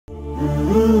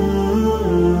بسم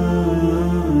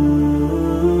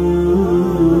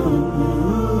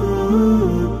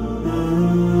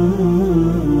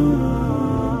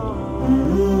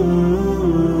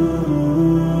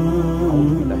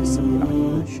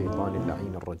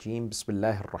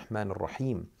الله الرحمن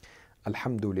الرحيم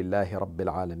الحمد لله رب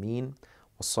العالمين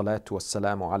والصلاة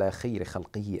والسلام على خير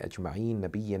خلقه أجمعين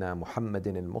نبينا محمد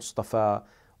المصطفى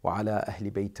وعلى أهل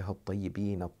بيته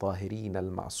الطيبين الطاهرين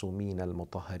المعصومين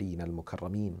المطهرين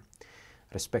المكرمين.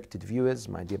 Respected viewers,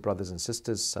 my dear brothers and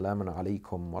sisters, Salamun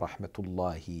alaykum wa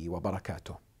rahmatullahi wa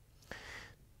barakatuh.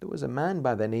 There was a man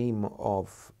by the name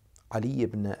of Ali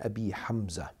ibn Abi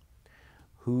Hamza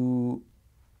who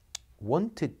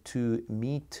wanted to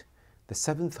meet the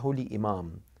seventh holy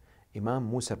Imam,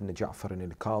 Imam Musa ibn Ja'far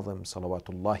al-Kadhim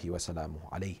salawatullahi wa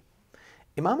salamuhu alayh.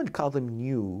 Imam al-Kadhim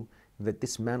knew that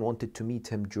this man wanted to meet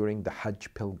him during the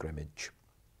Hajj pilgrimage.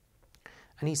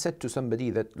 And he said to somebody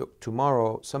that, look,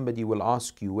 tomorrow somebody will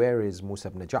ask you, where is Musa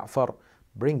ibn Ja'far?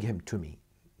 Bring him to me.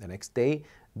 The next day,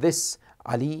 this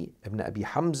Ali ibn Abi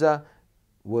Hamza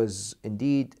was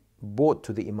indeed brought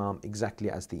to the Imam exactly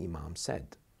as the Imam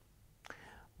said.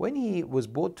 When he was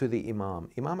brought to the Imam,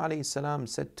 Imam alayhi salam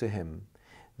said to him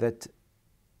that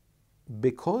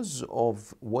because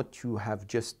of what you have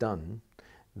just done,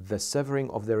 the severing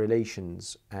of the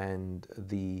relations and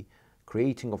the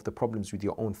creating of the problems with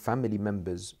your own family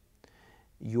members,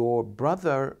 your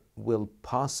brother will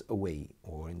pass away,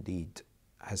 or indeed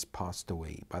has passed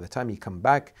away. By the time he come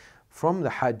back from the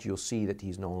Hajj, you'll see that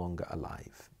he's no longer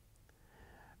alive.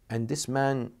 And this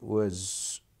man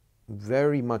was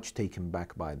very much taken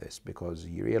back by this, because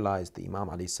he realized the Imam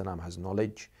alayhi salam has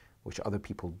knowledge which other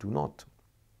people do not.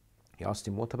 He asked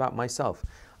him, what about myself?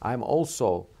 I'm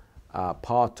also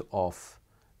part of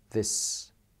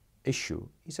this issue.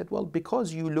 He said, well,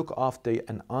 because you look after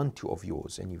an auntie of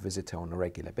yours and you visit her on a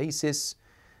regular basis,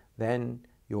 then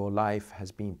your life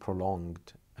has been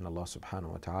prolonged and Allah subhanahu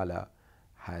wa ta'ala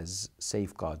has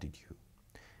safeguarded you.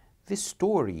 This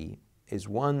story is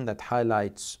one that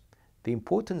highlights the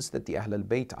importance that the Ahl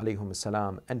al-Bayt alayhum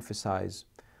salam emphasize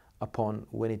upon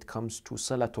when it comes to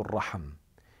Salatul Raham,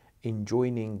 in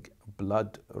joining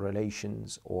blood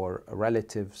relations or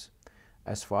relatives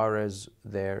as far as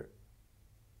their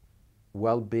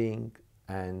well-being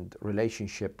and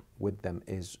relationship with them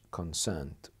is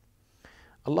concerned.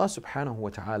 Allah subhanahu wa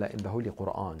ta'ala in the Holy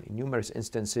Quran in numerous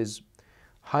instances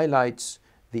highlights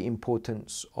the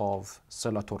importance of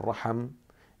Salatul Raham,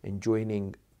 in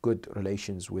joining good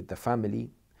relations with the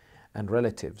family and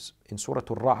relatives. In Surah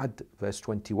Al-Ra'd, verse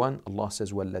 21, Allah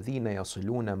says, وَالَّذِينَ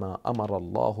يَصِلُونَ مَا أَمَرَ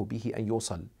اللَّهُ بِهِ أَن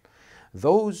يُوصَلْ.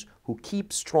 Those who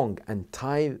keep strong and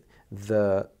tie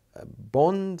the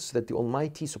bonds that the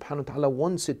Almighty subhanahu wa ta'ala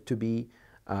wants it to be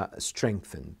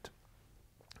strengthened.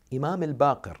 Imam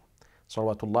al-Baqir,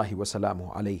 salawatullahi wa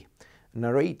salamuhu alayh,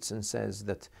 narrates and says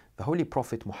that the Holy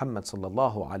Prophet Muhammad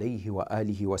sallallahu alayhi wa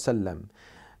alihi wa sallam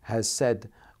has said,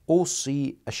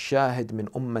 أوصي الشاهد من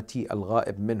أمتي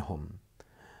الغائب منهم.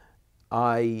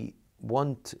 I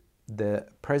want the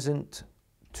present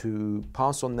to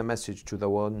pass on the message to the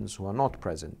ones who are not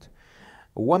present.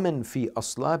 ومن في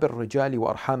أصلاب الرجال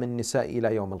وأرحام النساء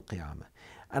إلى يوم القيامة.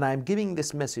 And I am giving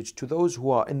this message to those who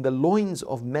are in the loins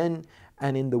of men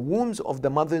and in the wombs of the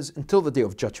mothers until the day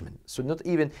of judgment. So not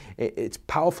even, it's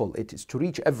powerful, it is to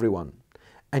reach everyone.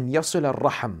 And يصل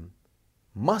الرحم.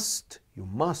 You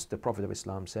must, the Prophet of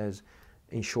Islam says,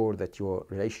 ensure that your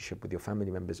relationship with your family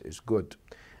members is good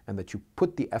and that you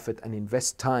put the effort and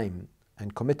invest time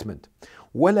and commitment.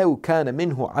 وَلَوْ كَانَ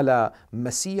مِنْهُ عَلَى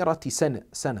مَسِيرَةِ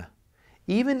سَنَةٍ.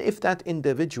 Even if that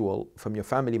individual from your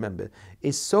family member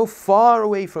is so far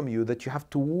away from you that you have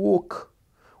to walk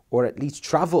or at least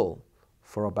travel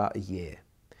for about a year.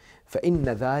 فَإِنَّ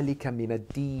ذَلِكَ مِنَ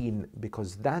الدِّينِ.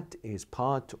 Because that is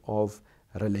part of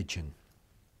religion.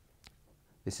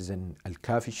 This is in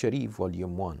Al-Kafi Sharif,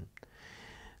 volume 1.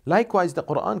 Likewise, the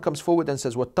Quran comes forward and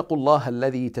says, وَاتَّقُوا اللَّهَ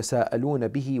الَّذِي تَسَاءَلُونَ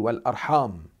بِهِ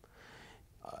وَالْأَرْحَامِ.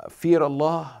 Fear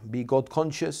Allah, be God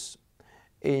conscious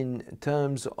in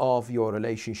terms of your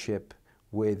relationship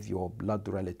with your blood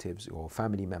relatives or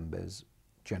family members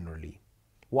generally.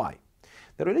 Why?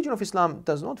 The religion of Islam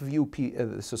does not view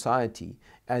society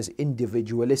as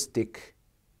individualistic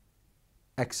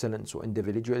excellence or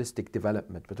individualistic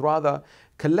development, but rather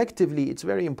collectively it's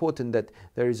very important that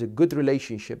there is a good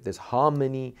relationship, there's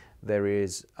harmony, there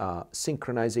is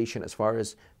synchronization as far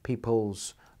as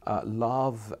people's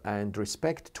love and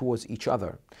respect towards each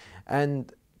other.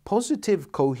 And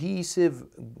positive, cohesive,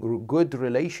 good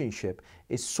relationship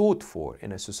is sought for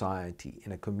in a society,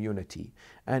 in a community,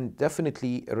 and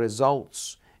definitely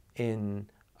results in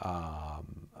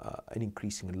an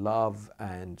increasing love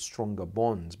and stronger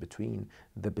bonds between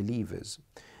the believers.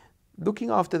 Looking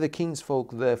after the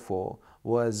kinsfolk, therefore,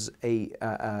 was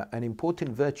an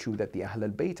important virtue that the Ahl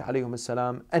al-Bayt alayhim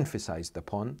as-salam emphasized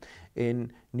upon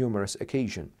in numerous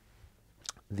occasions.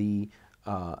 The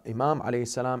Imam alayhi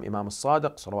salam, Imam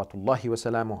al-Sadiq salawatullahi wa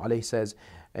salamu alayhi, says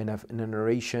in a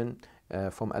narration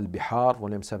from Al-Bihar,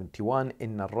 volume 71,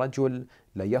 إن الرجل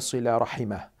ليصل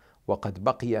رحمه وقد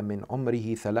بقي من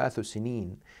عمره 3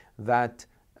 سنين, that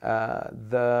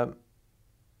the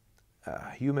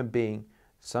human being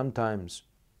sometimes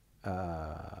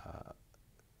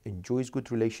enjoys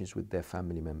good relations with their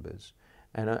family members,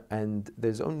 and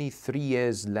there's only 3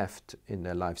 years left in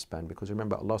their lifespan, because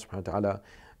remember, Allah subhanahu wa ta'ala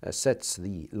sets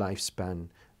the lifespan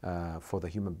for the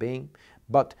human being,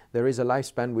 but there is a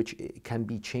lifespan which can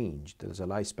be changed. There's a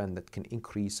lifespan that can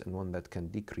increase and one that can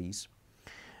decrease.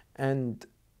 And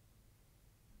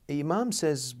Imam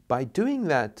says, by doing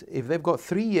that, if they've got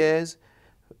 3 years,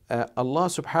 Allah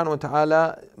subhanahu wa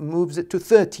ta'ala moves it to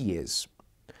 30 years.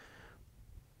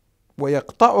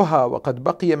 ويقطعها وقد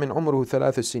بقي من عمره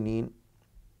 30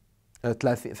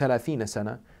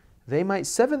 سنة. They might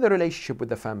sever the relationship with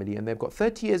the family and they've got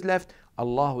 30 years left.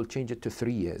 Allah will change it to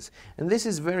 3 years. And this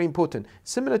is very important.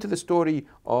 Similar to the story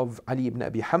of Ali ibn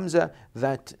Abi Hamza,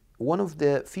 that one of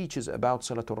the features about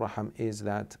Salatul Rahim is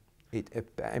that it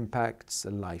impacts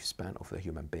the lifespan of the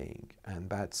human being, and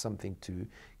that's something to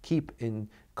keep in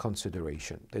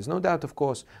consideration. There's no doubt, of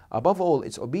course, above all,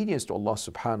 it's obedience to Allah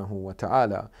subhanahu wa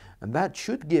ta'ala, and that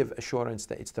should give assurance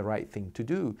that it's the right thing to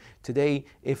do. Today,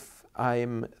 if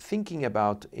I'm thinking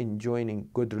about enjoying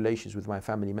good relations with my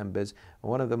family members,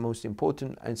 one of the most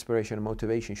important inspiration and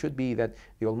motivation should be that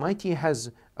the Almighty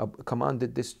has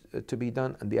commanded this to be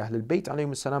done, and the Ahlul Bayt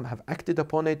alayhim salam have acted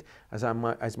upon it as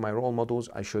my role models.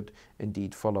 I should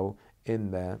indeed follow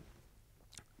in their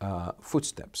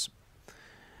footsteps.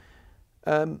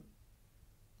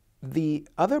 The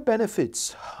other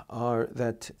benefits are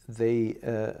that the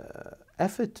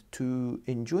effort to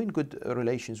enjoy good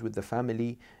relations with the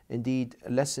family indeed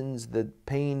lessens the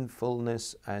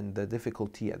painfulness and the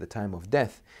difficulty at the time of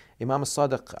death. Imam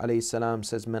al-Sadiq alayhi salam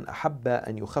says, من أحب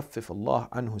أن يخفف الله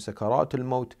عنه سكرات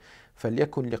الموت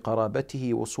فليكن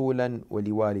لقرابته وصولا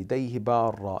ولوالديه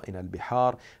بارا إن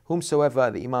البحار.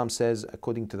 Whomsoever, the Imam says,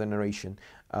 according to the narration,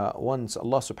 wants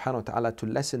Allah subhanahu wa ta'ala to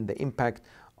lessen the impact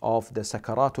of the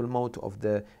sakaratul maut, of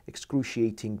the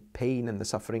excruciating pain and the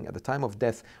suffering at the time of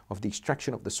death, of the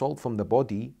extraction of the soul from the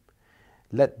body,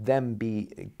 let them be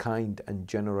kind and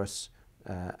generous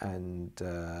and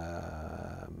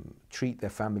treat their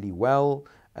family well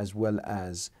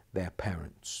as their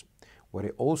parents. What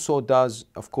it also does,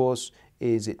 of course,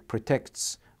 is it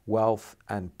protects wealth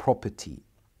and property.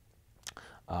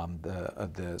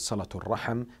 The Salatul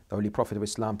Rahim, the Holy Prophet of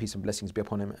Islam, peace and blessings be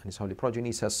upon him and his holy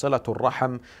progeny, says, Salatul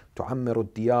Rahim tu'ammiru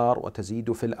ad-diyar wa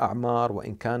tazidu fil a'mar wa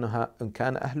in kana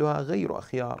ahluha ghayru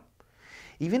akhyar.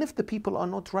 Even if the people are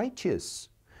not righteous,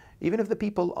 even if the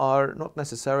people are not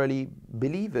necessarily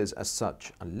believers as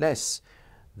such, unless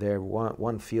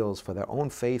one feels for their own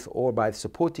faith, or by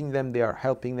supporting them they are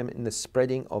helping them in the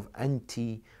spreading of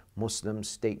anti-Muslim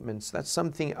statements, that's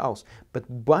something else.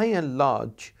 But by and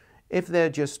large, if they're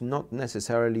just not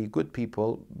necessarily good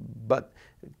people, but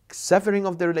severing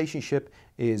of the relationship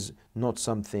is not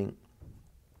something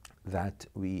that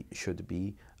we should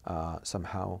be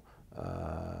somehow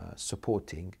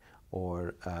supporting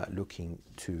or looking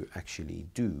to actually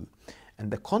do.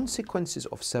 And the consequences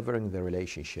of severing the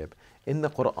relationship in the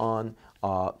Quran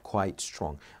are quite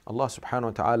strong. Allah subhanahu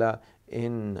wa ta'ala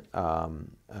in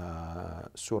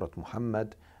Surah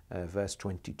Muhammad, verse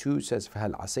 22 says,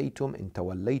 فَهَلْ عَسَيْتُمْ إِن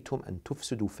تَوَلَّيْتُمْ أَن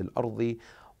تُفْسِدُوا فِي الْأَرْضِ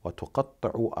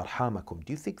وَتُقَطِّعُوا أَرْحَامَكُمْ.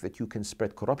 Do you think that you can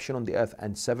spread corruption on the earth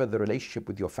and sever the relationship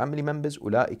with your family members?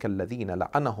 أُولَٰئِكَ الَّذِينَ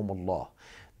لَعَنَهُمُ اللَّهُ.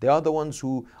 They are the ones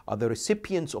who are the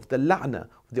recipients of the la'na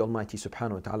of the Almighty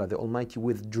subhanahu wa ta'ala. The Almighty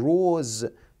withdraws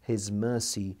His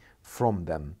mercy from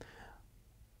them.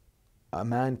 A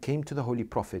man came to the Holy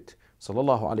Prophet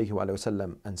sallallahu alayhi wa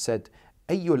sallam and said,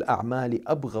 أَيُّ الْأَعْمَالِ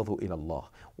أَبْغَضُ إِلَى اللَّهِ.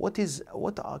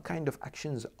 What kind of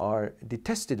actions are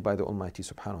detested by the Almighty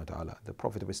subhanahu wa ta'ala? The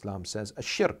Prophet of Islam says,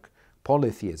 الشرك,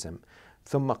 polytheism.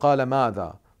 ثُمَّ قَالَ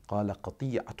مَاذَا؟ قَالَ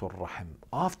قَطِيعَةُ الرَّحِمِ.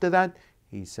 After that,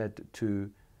 he said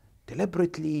to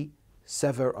deliberately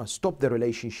sever or stop the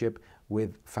relationship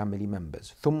with family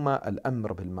members. ثُمَّ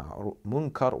الْأَمْرُ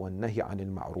بِالْمُنْكَرِ وَالنَّهْيِ عَنِ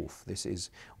الْمَعْرُوفِ. This is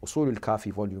Usul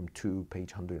al-Kafi, volume 2,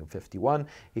 page 151.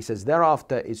 He says,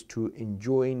 thereafter is to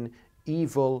enjoin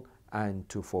evil and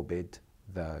to forbid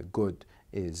the good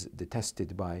is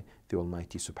detested by the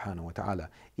Almighty subhanahu wa ta'ala.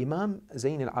 Imam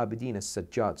Zayn al-Abidin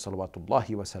al-Sajjad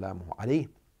salawatullahi wa salamuhu alayhi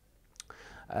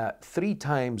 3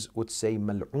 times would say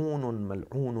mal'oonun,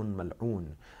 mal'oonun,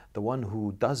 mal'oon. The one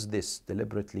who does this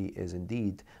deliberately is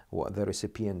indeed the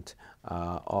recipient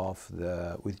of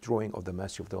the withdrawing of the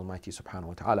mercy of the Almighty subhanahu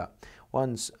wa ta'ala.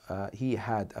 Once he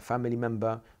had a family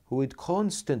member who would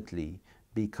constantly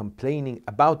be complaining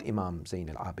about Imam Zayn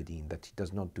al-Abidin, that he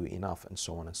does not do enough and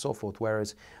so on and so forth,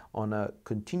 whereas on a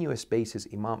continuous basis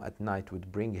Imam at night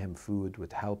would bring him food,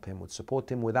 would help him, would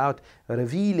support him without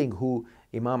revealing who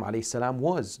Imam alayhi salam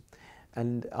was.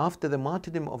 And after the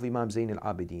martyrdom of Imam Zayn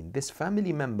al-Abidin, this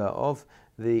family member of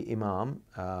the Imam,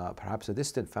 perhaps a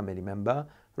distant family member,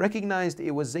 recognized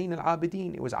it was Zayn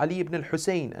al-Abidin, it was Ali ibn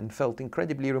al-Hussein, and felt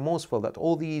incredibly remorseful that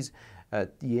all these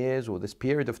years or this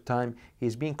period of time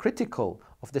he's been critical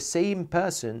of the same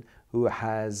person who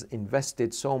has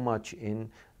invested so much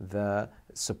in the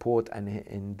support and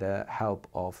in the help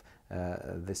of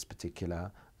this particular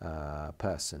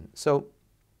person. So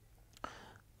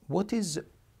what is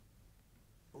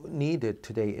needed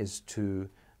today is to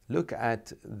look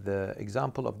at the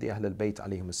example of the Ahl al-Bayt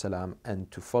alayhim salam and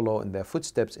to follow in their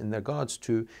footsteps in regards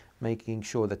to making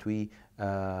sure that we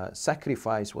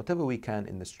sacrifice whatever we can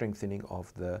in the strengthening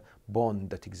of the bond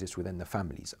that exists within the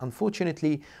families.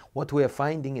 Unfortunately, what we are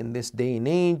finding in this day and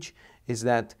age is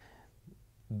that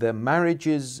the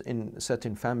marriages in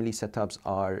certain family setups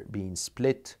are being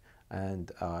split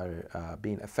and are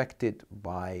being affected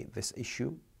by this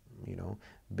issue, you know,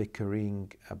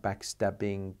 bickering,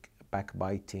 backstabbing,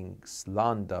 backbiting,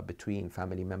 slander between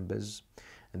family members,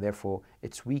 and therefore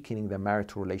it's weakening the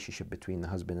marital relationship between the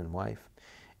husband and wife.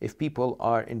 If people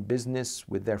are in business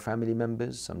with their family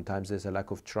members, sometimes there's a lack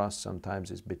of trust,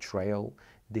 sometimes it's betrayal,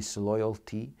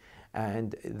 disloyalty,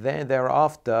 and then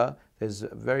thereafter there's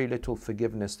very little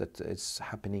forgiveness that is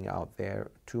happening out there,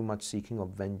 too much seeking of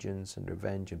vengeance and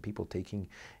revenge, and people taking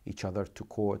each other to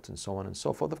court and so on and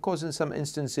so forth. Of course, in some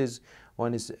instances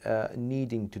one is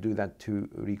needing to do that to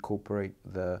recuperate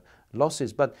the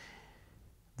losses, but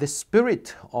the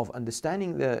spirit of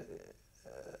understanding the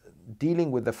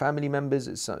dealing with the family members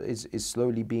is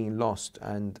slowly being lost,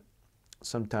 and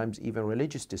sometimes even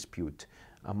religious dispute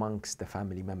amongst the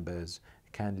family members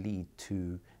can lead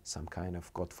to some kind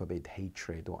of, God forbid,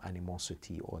 hatred or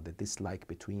animosity, or the dislike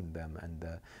between them, and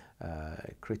the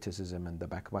criticism and the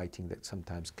backbiting that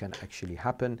sometimes can actually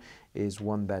happen is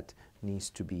one that needs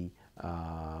to be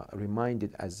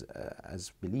reminded as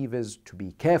believers to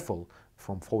be careful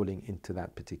from falling into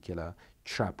that particular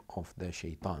trap of the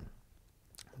shaitan.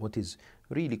 What is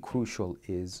really crucial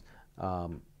is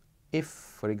if,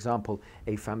 for example,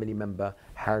 a family member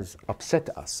has upset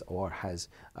us or has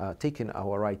taken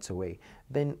our rights away,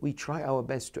 then we try our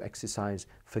best to exercise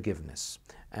forgiveness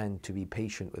and to be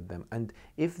patient with them. And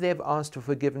if they've asked for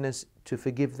forgiveness, to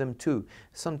forgive them too.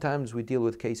 Sometimes we deal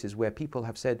with cases where people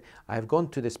have said, I've gone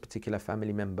to this particular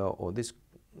family member or this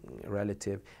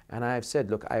relative and I have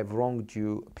said, look, I've wronged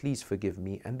you, please forgive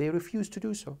me, and they refuse to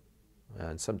do so.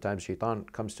 And sometimes shaitan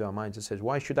comes to our minds and says,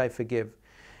 why should I forgive?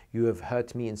 You have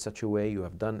hurt me in such a way, you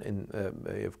have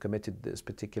committed this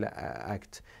particular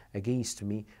act against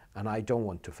me, and I don't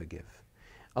want to forgive.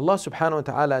 Allah subhanahu wa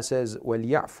ta'ala says,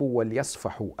 وَلْيَعْفُوا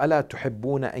وَلْيَصْفَحُوا أَلَا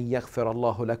تُحِبُّونَ أَن يَغْفِرَ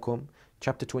اللَّهُ لَكُمْ,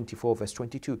 chapter 24, verse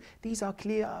 22. These are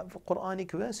clear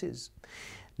Quranic verses.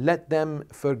 Let them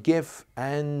forgive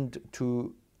and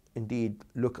to indeed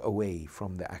look away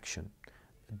from the action.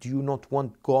 Do you not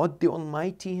want God the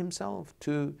Almighty Himself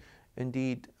to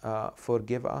indeed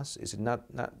forgive us? Is it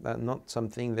not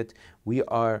something that we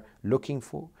are looking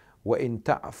for? وَإِن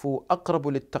تَعْفُوا أَقْرَبُ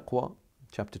لِلتَّقْوَى,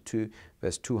 chapter 2,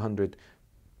 verse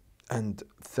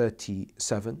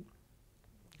 237.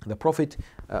 The Prophet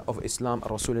of Islam,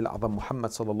 Rasul al-Azam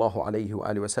Muhammad sallallahu alayhi wa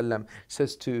sallam,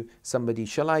 says to somebody,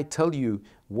 shall I tell you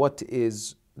what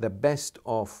is the best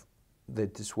of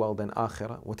this world and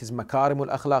akhirah? What is makarimul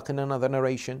akhlaq in another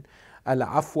narration?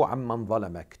 Al-afwu amman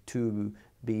zalamak, to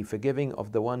be forgiving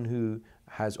of the one who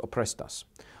has oppressed us.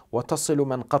 وَتَصِلُ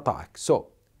مَنْ قَطَعَكَ. So,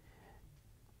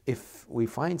 if we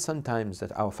find sometimes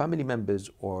that our family members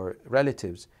or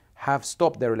relatives have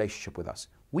stopped their relationship with us,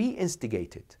 we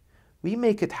instigate it. We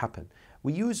make it happen.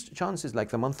 We use chances like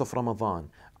the month of Ramadan,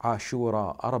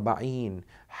 Ashura, Arba'een,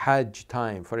 Hajj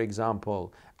time, for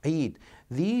example, Eid.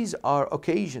 These are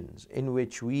occasions in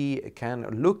which we can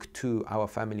look to our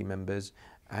family members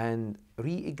and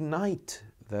reignite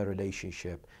the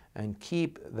relationship and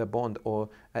keep the bond, or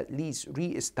at least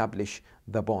re-establish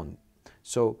the bond.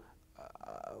 So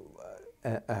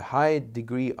a high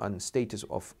degree and status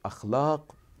of akhlaq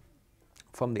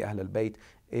from the Ahl al-Bayt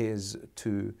is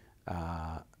to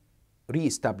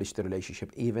re-establish the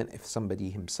relationship even if somebody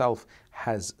himself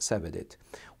has severed it.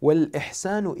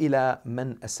 وَالْإِحْسَانُ إِلَى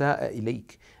مَنْ أَسَاءَ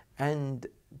إِلَيْكَ, and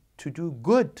to do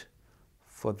good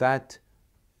for that,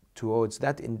 towards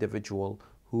that individual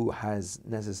who has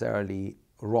necessarily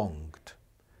wronged.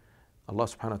 Allah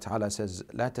subhanahu wa ta'ala says,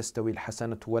 لا تستوي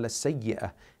الحسنة ولا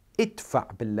السيئة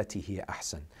ادفع بالتي هي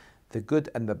أحسن. The good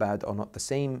and the bad are not the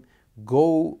same.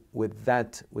 Go with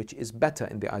that which is better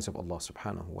in the eyes of Allah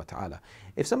subhanahu wa ta'ala.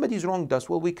 If somebody's wronged us,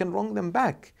 well, we can wrong them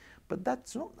back, but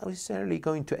that's not necessarily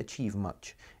going to achieve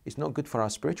much. It's not good for our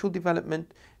spiritual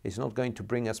development. It's not going to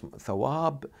bring us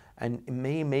thawab, and it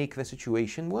may make the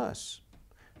situation worse.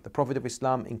 The Prophet of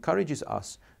Islam encourages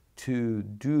us to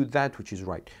do that which is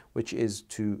right, which is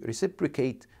to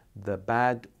reciprocate the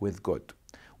bad with good.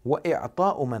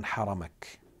 وَإِعْطَاءُ مَنْ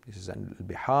حَرَمَكَ. This is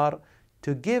al-bihar,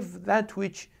 to give that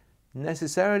which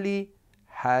necessarily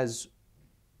has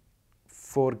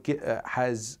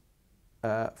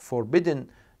forbidden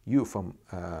you from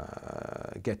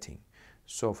getting.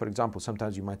 So for example,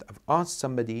 sometimes you might have asked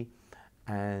somebody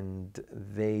and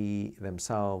they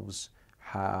themselves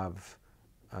have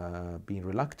been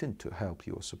reluctant to help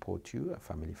you or support you, a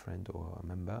family friend or a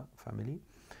member of family,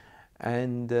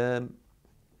 and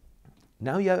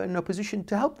now you're in a position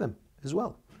to help them as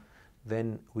well.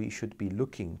 Then we should be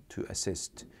looking to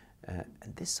assist.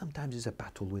 And this sometimes is a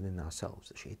battle within ourselves.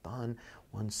 The shaitan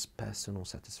wants personal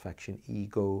satisfaction,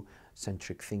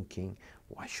 ego-centric thinking.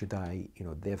 Why should I,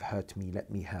 they've hurt me,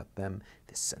 let me hurt them.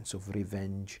 This sense of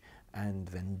revenge and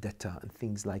vendetta and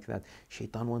things like that.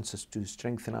 Shaitan wants us to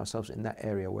strengthen ourselves in that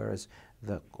area, whereas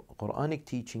the Quranic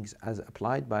teachings as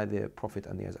applied by the Prophet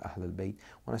and the Ahlul Bayt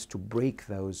want us to break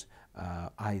those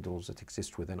idols that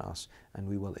exist within us, and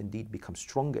we will indeed become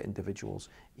stronger individuals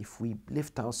if we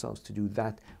lift ourselves to do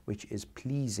that which is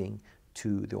pleasing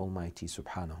to the Almighty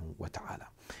subhanahu wa ta'ala.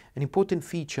 An important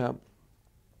feature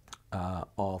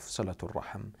of Salatul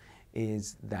Rahim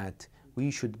is that we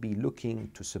should be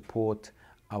looking to support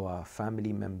our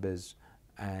family members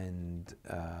and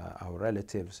our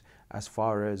relatives as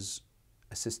far as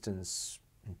assistance,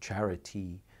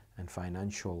 charity and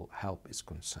financial help is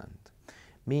concerned.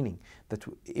 Meaning that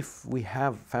if we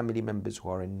have family members who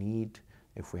are in need,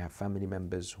 if we have family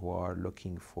members who are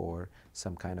looking for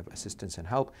some kind of assistance and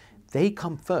help, they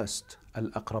come first.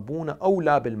 Al-aqrabuna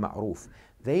awla bil ma'ruf.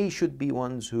 They should be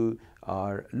ones who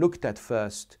are looked at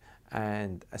first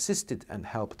and assisted and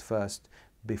helped first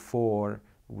before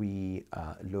we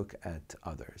look at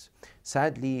others.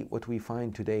 Sadly, what we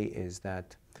find today is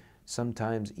that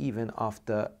sometimes even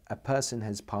after a person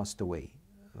has passed away,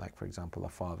 like for example a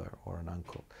father or an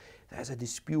uncle, there's a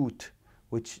dispute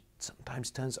which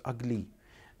sometimes turns ugly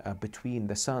between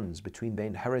the sons, between the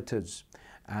inheritors,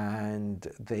 and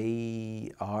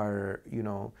they are,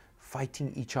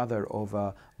 fighting each other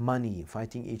over money,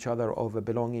 fighting each other over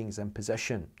belongings and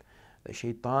possession. The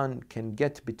shaitan can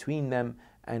get between them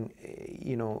and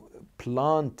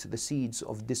plant the seeds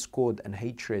of discord and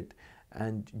hatred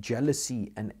and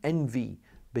jealousy and envy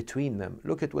between them.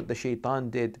 Look at what the shaitan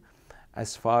did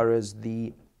as far as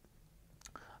the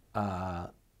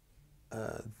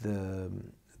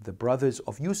brothers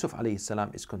of Yusuf alayhi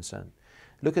salam is concerned.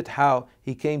 Look at how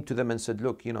he came to them and said,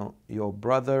 look, your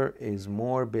brother is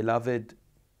more beloved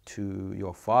to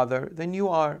your father than you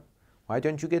are. Why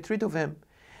don't you get rid of him?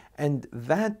 And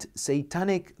that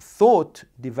satanic thought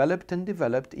developed and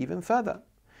developed even further,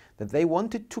 that they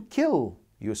wanted to kill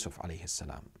Yusuf alayhi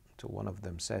salam. So one of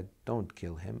them said, don't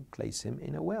kill him, place him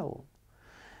in a well.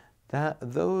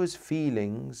 Those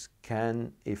feelings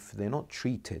can, if they're not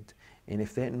treated and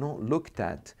if they're not looked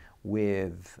at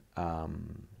with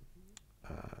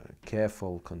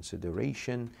careful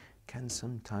consideration, can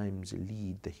sometimes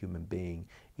lead the human being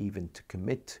even to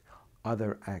commit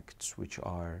other acts which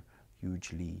are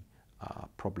hugely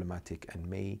problematic and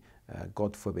may,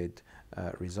 God forbid,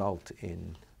 result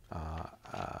in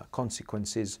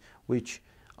consequences which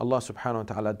Allah subhanahu wa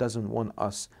ta'ala doesn't want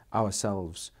us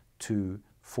ourselves to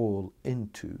fall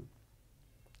into.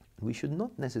 We should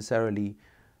not necessarily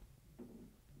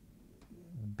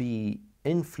be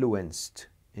influenced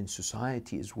in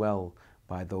society as well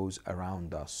by those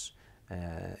around us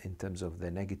in terms of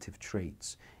their negative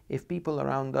traits. If people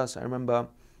around us, I remember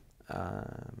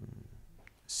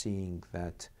seeing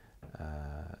that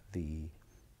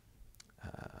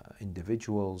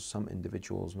some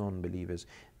individuals, non-believers,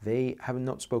 they have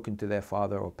not spoken to their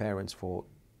father or parents for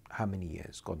how many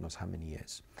years, God knows how many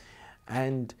years.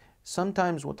 And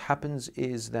sometimes what happens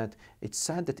is that it's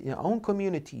sad that in our own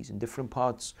communities, in different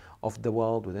parts of the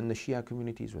world, within the Shia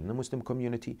communities, within the Muslim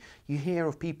community, you hear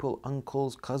of people,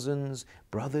 uncles, cousins,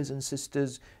 brothers and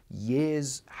sisters,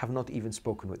 years have not even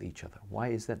spoken with each other. Why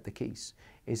is that the case?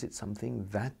 Is it something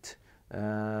that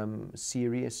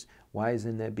serious? Why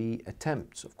isn't there be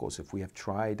attempts? Of course, if we have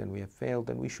tried and we have failed,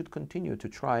 then we should continue to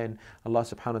try, and Allah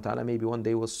subhanahu wa ta'ala maybe one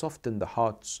day will soften the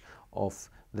hearts of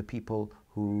the people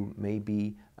who may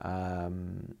be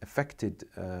affected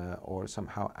or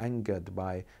somehow angered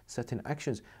by certain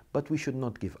actions. But we should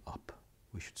not give up.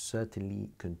 We should certainly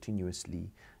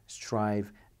continuously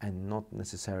strive and not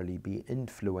necessarily be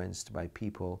influenced by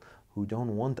people who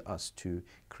don't want us to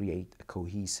create a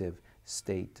cohesive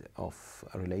state of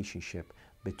a relationship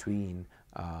between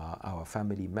our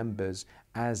family members,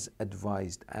 as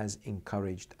advised, as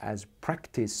encouraged, as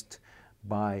practiced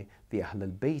by the Ahl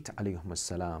al-Bayt alayhum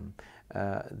as-salam.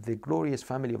 The glorious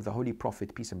family of the Holy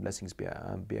Prophet, peace and blessings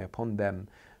be upon them,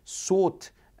 sought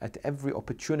at every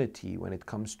opportunity when it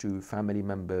comes to family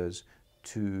members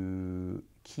to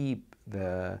keep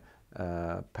the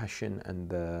passion and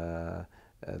the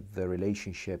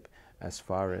relationship as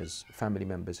far as family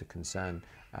members are concerned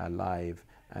alive,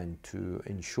 and to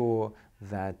ensure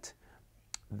that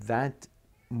that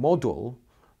model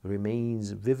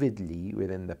remains vividly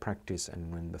within the practice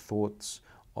and in the thoughts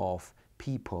of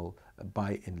people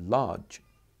by and large.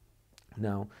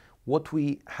 Now, what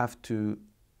we have to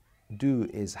do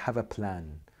is have a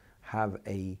plan, have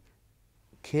a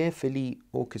carefully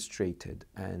orchestrated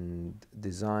and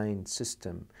designed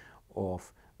system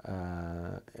of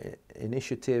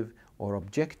initiative or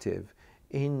objective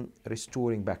in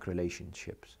restoring back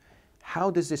relationships. How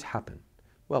does this happen?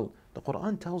 Well, the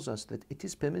Quran tells us that it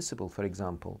is permissible, for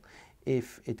example,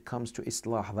 if it comes to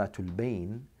Islah Dhatul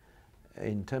Bayn,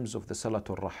 in terms of the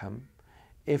Salatul Rahim,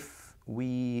 if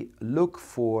we look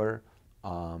for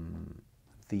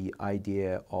the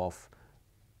idea of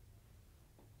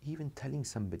even telling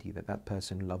somebody that that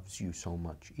person loves you so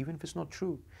much, even if it's not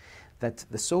true, that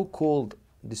the so-called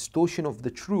distortion of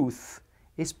the truth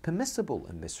is permissible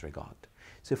in this regard.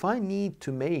 So if I need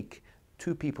to make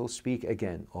two people speak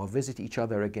again or visit each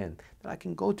other again, then I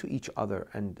can go to each other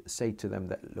and say to them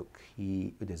that, look,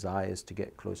 he desires to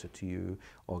get closer to you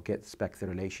or get back the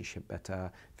relationship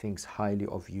better, thinks highly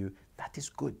of you. That is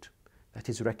good. That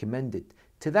is recommended.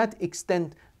 To that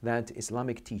extent that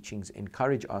Islamic teachings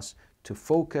encourage us to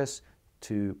focus,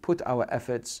 to put our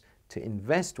efforts, to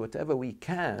invest whatever we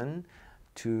can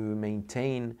to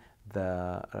maintain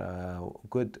the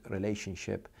good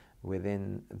relationship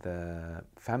within the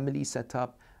family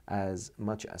setup as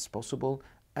much as possible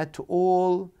at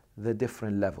all the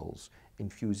different levels,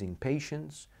 infusing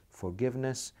patience,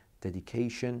 forgiveness,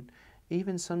 dedication,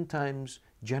 even sometimes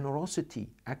generosity.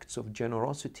 Acts of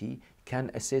generosity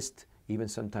can assist, even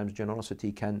sometimes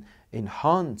generosity can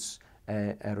enhance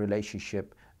a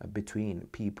relationship between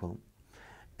people.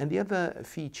 And the other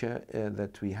feature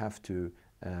that we have to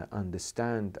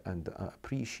understand and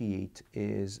appreciate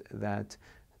is that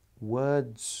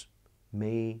words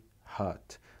may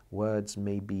hurt. Words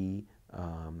may be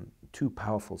too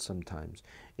powerful sometimes.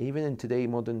 Even in today,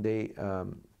 modern day,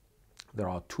 there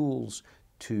are tools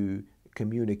to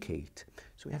communicate.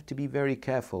 So we have to be very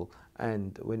careful.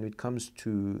 And when it comes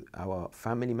to our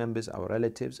family members, our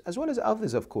relatives, as well as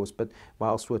others, of course, but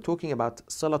whilst we're talking about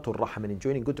Salatul Rahim and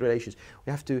enjoying good relations,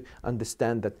 we have to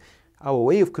understand that our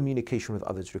way of communication with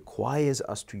others requires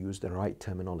us to use the right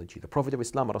terminology. The Prophet of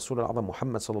Islam, Rasulullah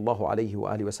Muhammad sallallahu alayhi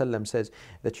wa sallam, says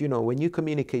that, you know, when you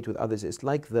communicate with others, it's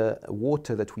like the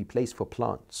water that we place for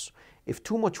plants. If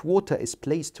too much water is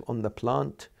placed on the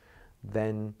plant,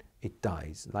 then it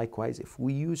dies. Likewise, if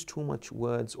we use too much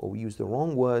words or we use the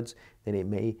wrong words, then it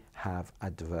may have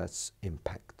adverse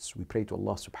impacts. We pray to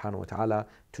Allah subhanahu wa ta'ala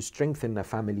to strengthen the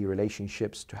family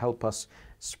relationships, to help us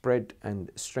spread and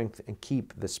strengthen and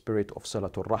keep the spirit of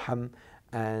Salatul Rahim,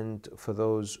 and for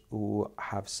those who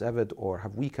have severed or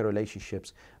have weaker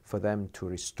relationships, for them to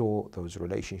restore those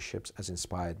relationships as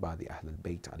inspired by the Ahl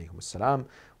al-Bayt alayhum as-salam.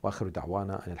 Wa akhiru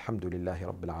da'wana and alhamdulillahi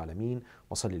rabbil alameen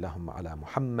wa sallallahu ala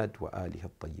Muhammad wa alihi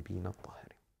at-tayyibin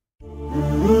at-tahirin.